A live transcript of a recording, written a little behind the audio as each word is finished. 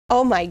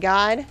Oh my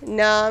god.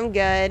 No, I'm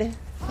good.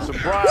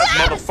 Surprise,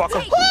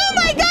 motherfucker. Oh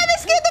my god, that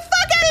scared the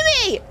fuck out of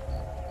me!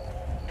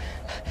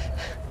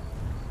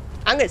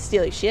 I'm gonna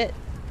steal your shit.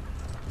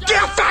 You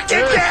fucking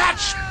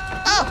bitch!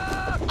 Oh!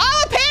 Oh,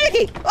 I'm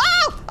panicking!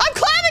 Oh! I'm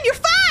climbing your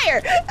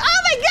fire! Oh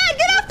my god,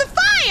 get off the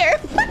fire!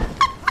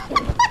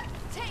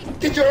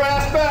 Get your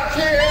ass back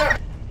here!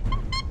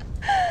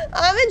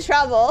 I'm in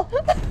trouble.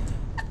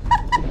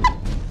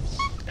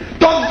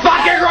 Don't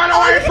fucking run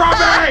away from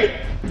me!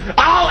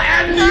 I'll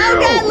end you! Oh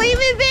god, leave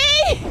me be!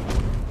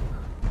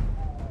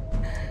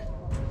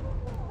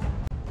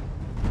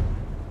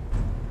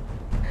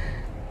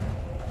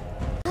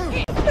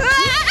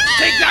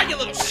 Take that, you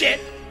little shit!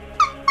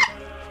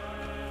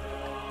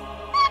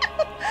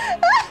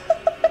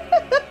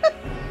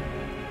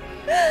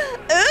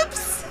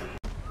 Oops!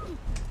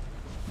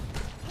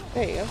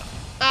 There you go.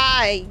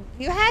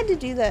 You had to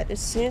do that as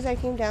soon as I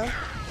came down.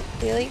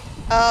 Really?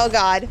 Oh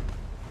god.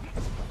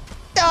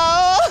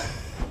 Oh!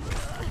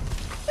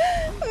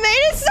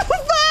 Made it so far!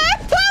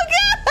 Oh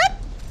god!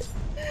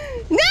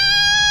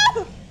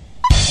 No!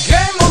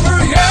 Game over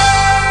here!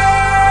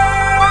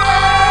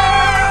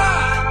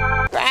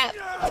 Crap.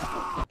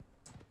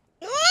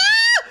 No!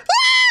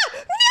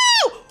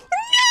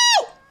 No!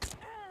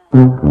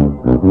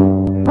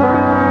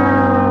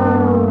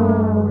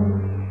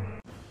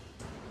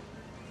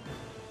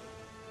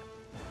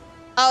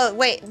 Oh,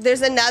 wait.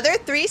 There's another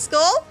 3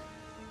 skull?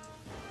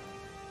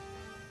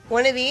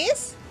 One of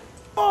these?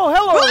 Oh,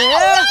 hello Whoa, there!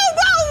 no,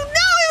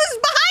 no, it was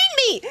behind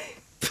me!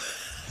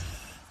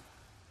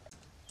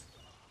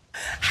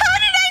 How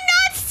did I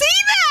not see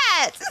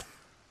that?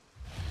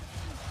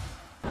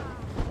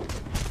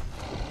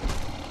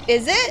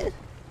 Is it?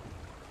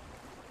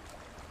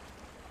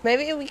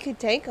 Maybe we could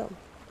take them.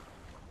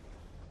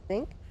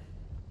 Think?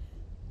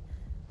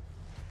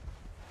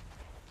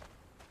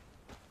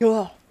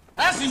 Ugh.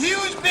 That's a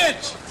huge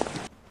bitch!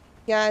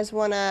 You guys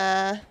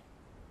wanna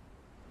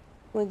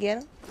get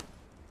them?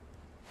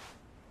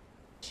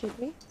 Should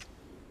we?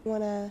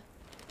 Wanna?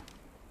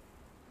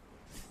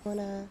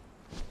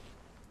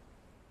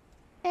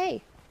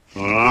 Hey.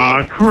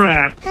 Aw,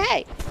 crap.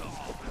 Hey.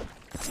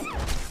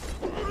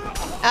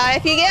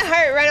 If you get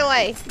hurt, run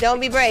away. Don't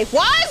be brave.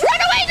 Waz, run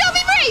away! Don't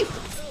be brave!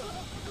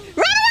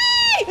 Run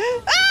away!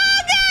 Oh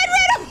God,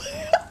 run away!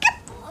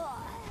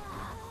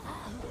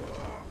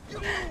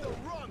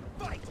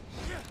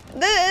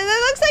 That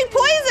looks like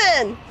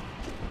poison.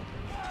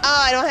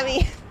 Oh, I don't have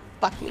any.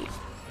 Fuck me.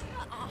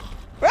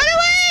 Run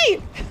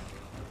away!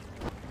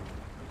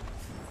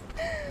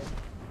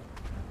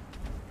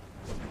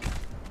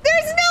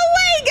 There's no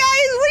way,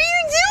 guys! What are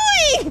you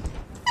doing?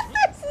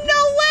 There's no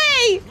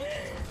way!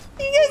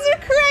 You guys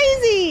are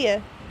crazy!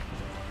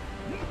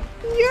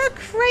 You're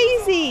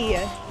crazy!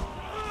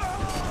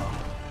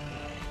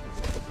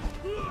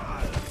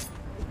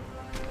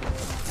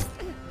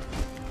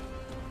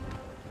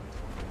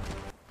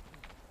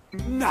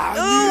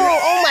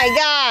 Oh my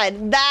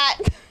god! That...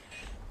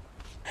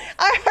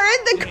 I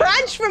heard the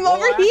crunch from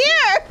over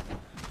here!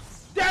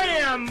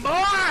 Damn,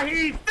 boy,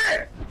 he's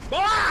thick!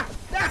 Boy,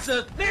 that's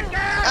a thick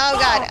ass! Oh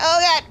god, oh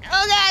god,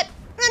 oh god!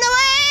 Run away!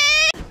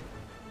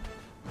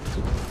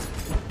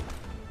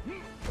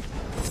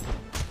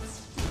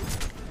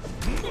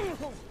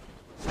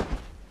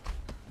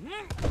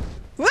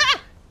 Ah!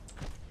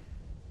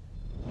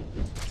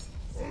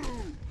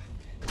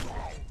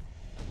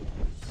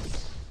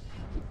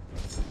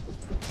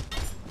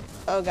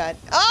 Oh god.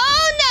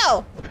 Oh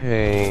no!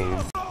 Pain.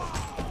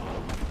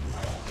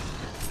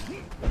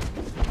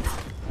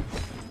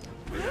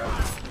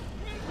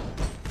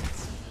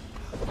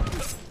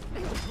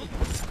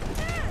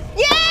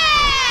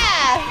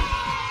 Yeah!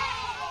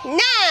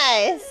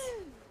 Nice!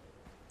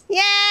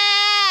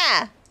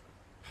 Yeah!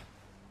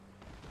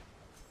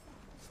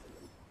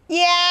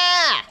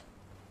 Yeah!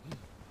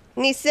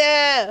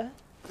 Nisu!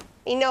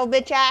 You know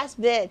bitch ass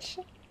bitch.